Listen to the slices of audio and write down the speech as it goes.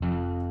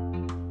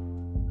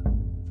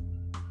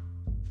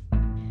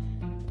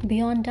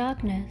Beyond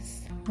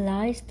darkness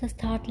lies the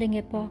startling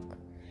epoch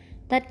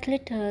that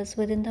glitters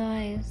within the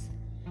eyes.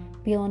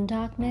 Beyond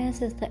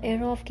darkness is the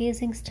era of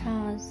gazing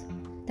stars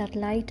that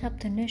light up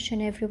the niche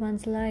in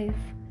everyone's life.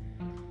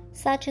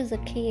 Such is the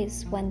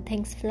case when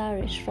things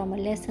flourish from a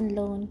lesson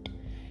learned,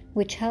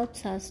 which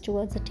helps us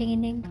towards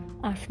attaining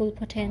our full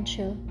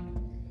potential.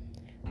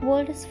 The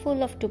world is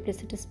full of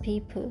duplicitous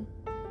people.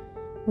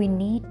 We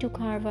need to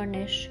carve our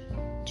niche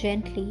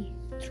gently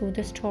through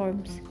the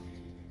storms.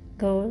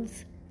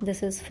 Girls,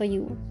 this is for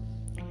you.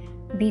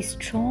 Be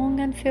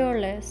strong and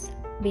fearless.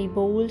 Be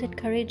bold and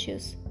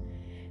courageous.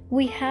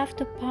 We have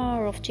the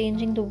power of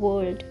changing the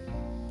world.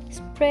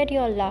 Spread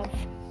your love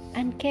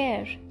and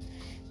care.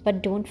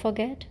 But don't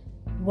forget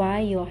why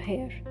you're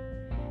here.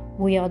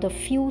 We are the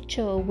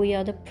future. We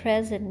are the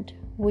present.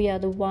 We are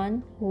the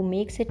one who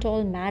makes it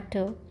all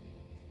matter.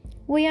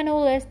 We are no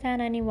less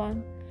than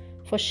anyone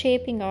for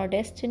shaping our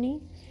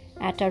destiny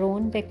at our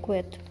own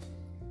bequest.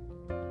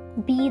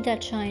 Be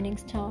that shining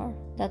star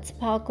that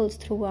sparkles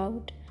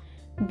throughout.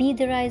 Be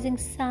the rising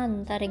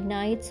sun that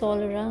ignites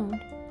all around.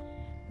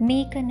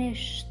 Make a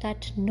niche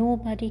that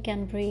nobody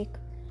can break.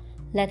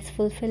 Let's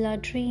fulfill our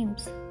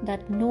dreams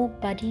that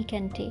nobody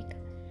can take.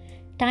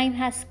 Time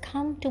has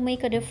come to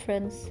make a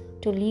difference,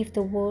 to leave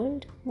the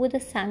world with a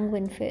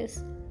sanguine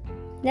face.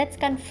 Let's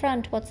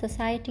confront what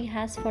society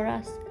has for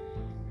us,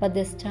 but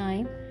this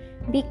time,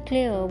 be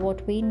clear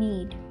what we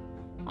need.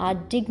 Our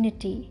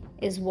dignity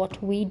is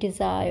what we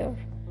desire.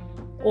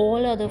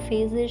 All other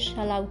phases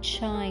shall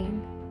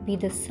outshine. Be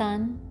the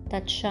sun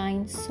that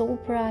shines so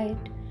bright.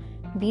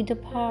 Be the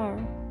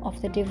power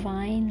of the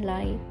divine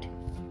light.